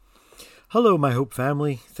Hello, my Hope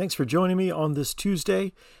family. Thanks for joining me on this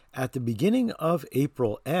Tuesday at the beginning of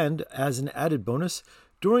April and as an added bonus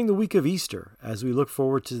during the week of Easter as we look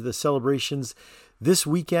forward to the celebrations this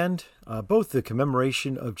weekend, both the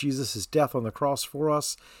commemoration of Jesus' death on the cross for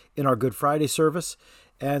us in our Good Friday service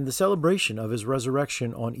and the celebration of his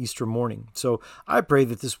resurrection on Easter morning. So I pray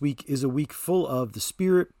that this week is a week full of the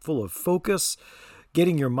Spirit, full of focus,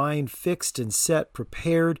 getting your mind fixed and set,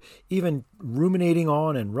 prepared, even ruminating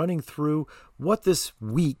on and running through what this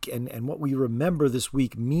week and what we remember this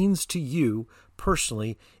week means to you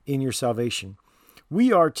personally in your salvation.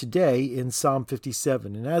 We are today in Psalm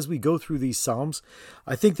 57, and as we go through these Psalms,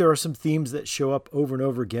 I think there are some themes that show up over and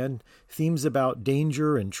over again, themes about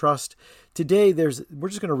danger and trust. Today, we're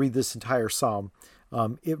just going to read this entire Psalm.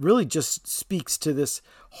 It really just speaks to this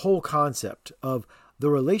whole concept of the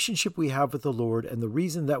relationship we have with the Lord and the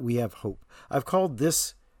reason that we have hope. I've called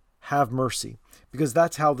this Have Mercy because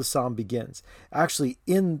that's how the psalm begins. Actually,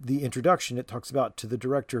 in the introduction, it talks about to the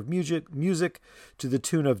director of music to the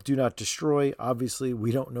tune of Do Not Destroy. Obviously,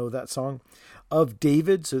 we don't know that song. Of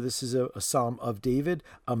David, so this is a psalm of David.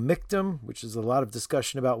 A miktam, which is a lot of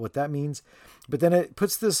discussion about what that means. But then it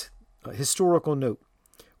puts this historical note,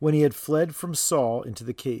 when he had fled from Saul into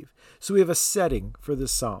the cave. So we have a setting for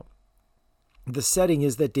this psalm. The setting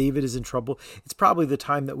is that David is in trouble. It's probably the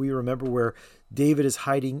time that we remember where David is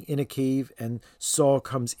hiding in a cave and Saul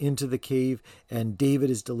comes into the cave and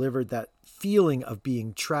David is delivered. That feeling of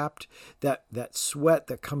being trapped, that sweat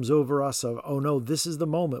that comes over us of, oh no, this is the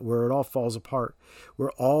moment where it all falls apart,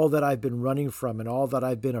 where all that I've been running from and all that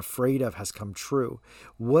I've been afraid of has come true.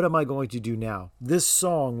 What am I going to do now? This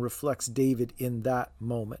song reflects David in that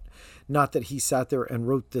moment. Not that he sat there and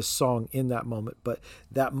wrote this song in that moment, but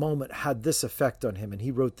that moment had this effect on him, and he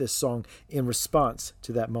wrote this song in response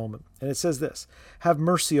to that moment. And it says this, "Have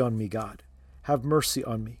mercy on me, God. Have mercy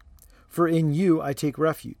on me. For in you I take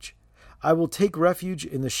refuge. I will take refuge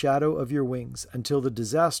in the shadow of your wings until the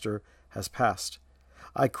disaster has passed.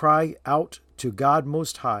 I cry out to God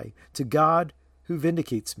Most High, to God who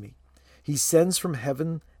vindicates me. He sends from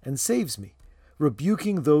heaven and saves me,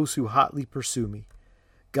 rebuking those who hotly pursue me.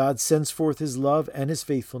 God sends forth his love and his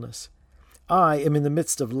faithfulness. I am in the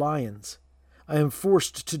midst of lions. I am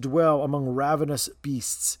forced to dwell among ravenous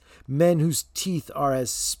beasts, men whose teeth are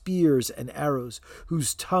as spears and arrows,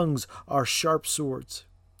 whose tongues are sharp swords.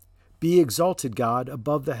 Be exalted, God,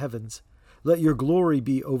 above the heavens. Let your glory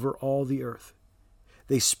be over all the earth.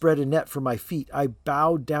 They spread a net for my feet. I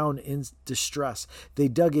bowed down in distress. They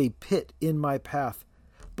dug a pit in my path,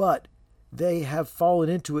 but they have fallen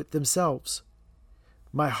into it themselves.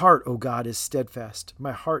 My heart, O God, is steadfast.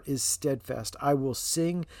 My heart is steadfast. I will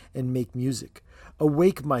sing and make music.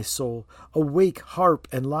 Awake, my soul. Awake, harp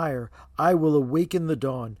and lyre. I will awaken the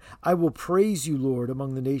dawn. I will praise you, Lord,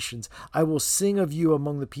 among the nations. I will sing of you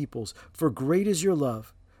among the peoples. For great is your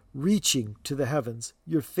love, reaching to the heavens.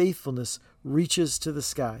 Your faithfulness reaches to the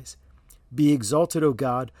skies. Be exalted, O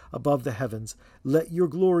God, above the heavens. Let your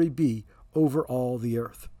glory be over all the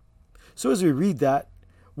earth." So as we read that,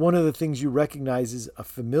 one of the things you recognize is a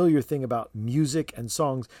familiar thing about music and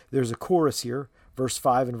songs. There's a chorus here, verse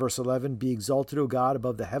 5 and verse 11, "Be exalted, O God,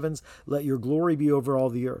 above the heavens. Let your glory be over all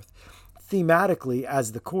the earth." Thematically,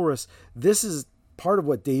 as the chorus, this is part of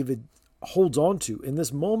what David holds on to. In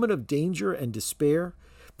this moment of danger and despair,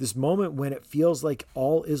 this moment when it feels like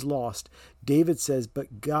all is lost, David says,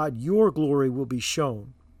 "But God, your glory will be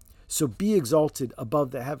shown. So be exalted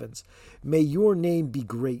above the heavens. May your name be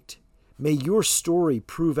great. May your story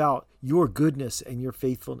prove out your goodness and your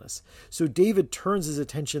faithfulness." So David turns his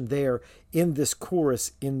attention there in this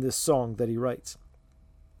chorus, in this song that he writes.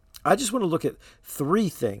 I just want to look at three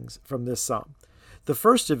things from this psalm. The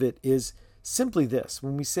first of it is simply this.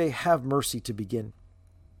 When we say have mercy to begin,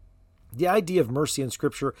 the idea of mercy in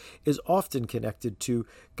Scripture is often connected to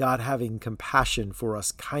God having compassion for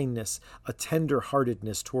us, kindness, a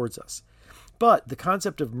tender-heartedness towards us. But the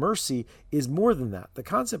concept of mercy is more than that. The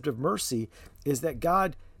concept of mercy is that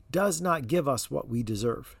God does not give us what we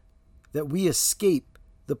deserve, that we escape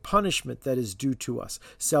the punishment that is due to us.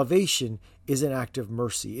 Salvation is an act of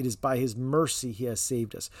mercy. It is by his mercy he has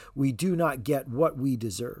saved us. We do not get what we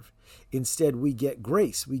deserve. Instead, we get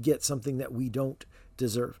grace. We get something that we don't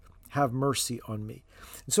deserve. Have mercy on me.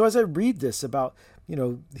 And so as I read this about,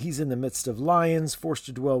 he's in the midst of lions, forced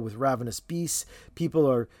to dwell with ravenous beasts. People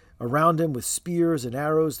are around him with spears and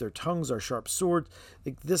arrows. Their tongues are sharp swords.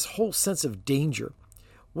 Like this whole sense of danger.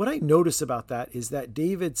 What I notice about that is that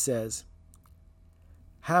David says,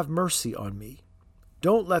 have mercy on me.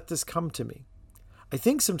 Don't let this come to me. I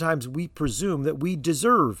think sometimes we presume that we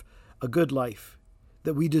deserve a good life,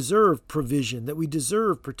 that we deserve provision, that we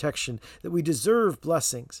deserve protection, that we deserve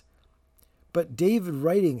blessings. But David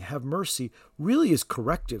writing, have mercy, really is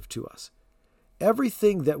corrective to us.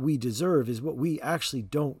 Everything that we deserve is what we actually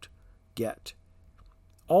don't get.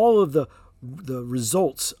 All of the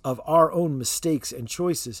results of our own mistakes and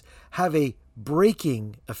choices have a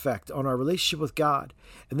breaking effect on our relationship with God,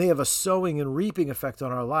 and they have a sowing and reaping effect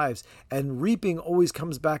on our lives, and reaping always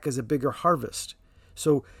comes back as a bigger harvest.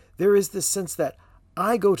 So there is this sense that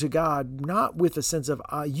I go to God not with a sense of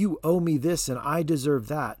you owe me this and I deserve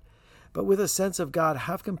that, but with a sense of, God,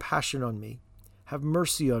 have compassion on me, have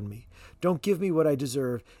mercy on me, don't give me what I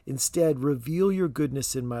deserve, instead reveal your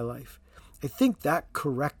goodness in my life. I think that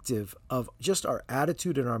corrective of just our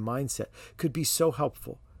attitude and our mindset could be so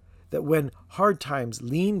helpful, that when hard times,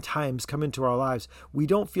 lean times come into our lives, we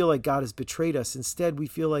don't feel like God has betrayed us. Instead, we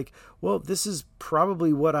feel like, well, this is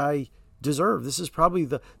probably what I deserve. This is probably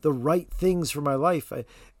the right things for my life.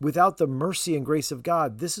 Without the mercy and grace of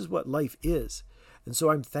God, this is what life is. And so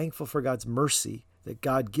I'm thankful for God's mercy, that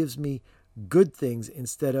God gives me good things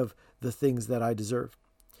instead of the things that I deserve.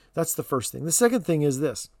 That's the first thing. The second thing is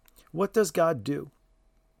this. What does God do?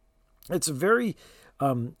 It's a very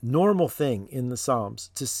normal thing in the Psalms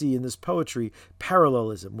to see in this poetry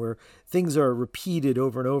parallelism, where things are repeated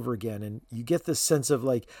over and over again, and you get this sense of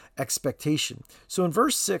like expectation. So in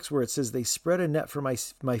verse 6, where it says, they spread a net for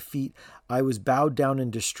my feet, I was bowed down in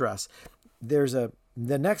distress. The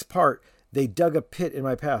next part, they dug a pit in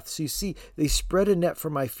my path. So you see, they spread a net for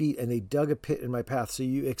my feet and they dug a pit in my path. So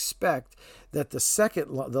you expect that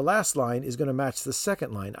the last line is going to match the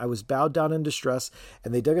second line. I was bowed down in distress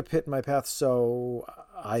and they dug a pit in my path, so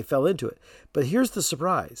I fell into it. But here's the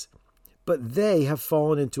surprise. But they have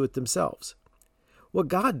fallen into it themselves. What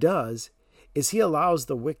God does is he allows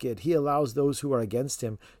the wicked, he allows those who are against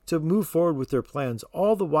him to move forward with their plans,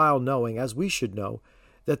 all the while knowing, as we should know,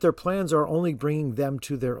 that their plans are only bringing them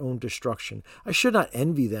to their own destruction. I should not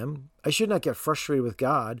envy them. I should not get frustrated with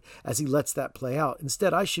God as he lets that play out.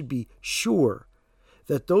 Instead, I should be sure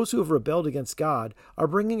that those who have rebelled against God are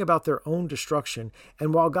bringing about their own destruction.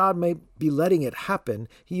 And while God may be letting it happen,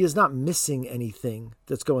 he is not missing anything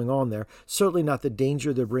that's going on there, certainly not the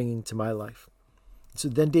danger they're bringing to my life. So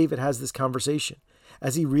then David has this conversation.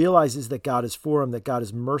 As he realizes that God is for him, that God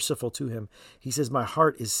is merciful to him, he says, my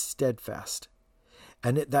heart is steadfast.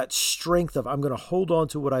 And that strength of, I'm going to hold on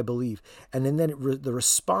to what I believe. And then the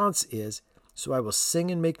response is, so I will sing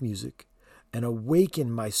and make music and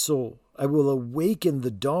awaken my soul. I will awaken the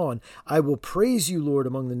dawn. I will praise you, Lord,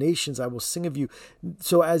 among the nations. I will sing of you.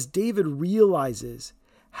 So as David realizes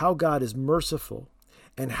how God is merciful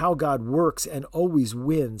and how God works and always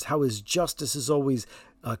wins, how his justice is always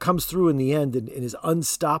comes through in the end and is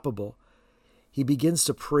unstoppable, he begins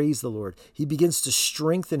to praise the Lord. He begins to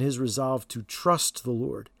strengthen his resolve to trust the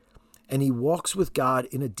Lord. And he walks with God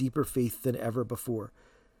in a deeper faith than ever before.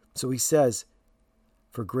 So he says,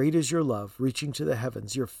 for great is your love, reaching to the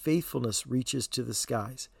heavens. Your faithfulness reaches to the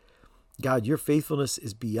skies. God, your faithfulness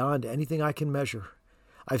is beyond anything I can measure.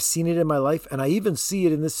 I've seen it in my life, and I even see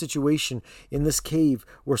it in this situation, in this cave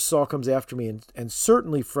where Saul comes after me. And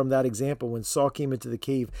certainly from that example, when Saul came into the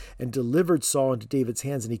cave and delivered Saul into David's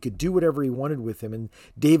hands, and he could do whatever he wanted with him, and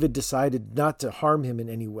David decided not to harm him in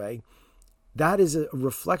any way. That is a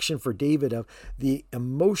reflection for David of the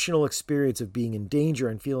emotional experience of being in danger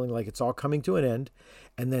and feeling like it's all coming to an end,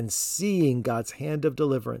 and then seeing God's hand of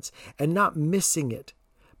deliverance and not missing it,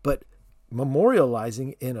 but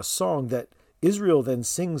memorializing in a song that Israel then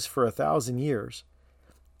sings for 1,000 years,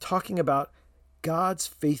 talking about God's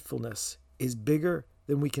faithfulness is bigger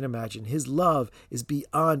than we can imagine. His love is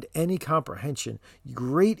beyond any comprehension.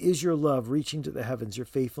 Great is your love reaching to the heavens. Your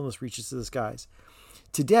faithfulness reaches to the skies.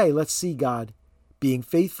 Today, let's see God being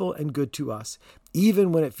faithful and good to us,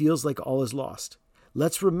 even when it feels like all is lost.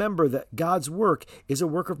 Let's remember that God's work is a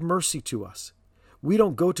work of mercy to us. We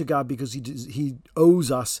don't go to God because he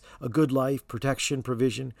owes us a good life, protection,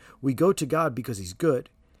 provision. We go to God because he's good.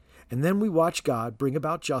 And then we watch God bring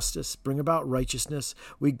about justice, bring about righteousness.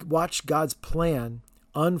 We watch God's plan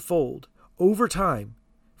unfold over time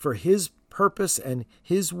for his purpose and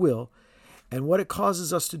his will. And what it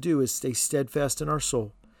causes us to do is stay steadfast in our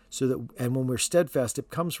soul. And when we're steadfast,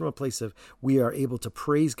 it comes from a place of we are able to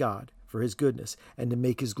praise God for his goodness and to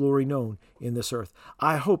make his glory known in this earth.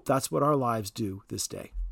 I hope that's what our lives do this day.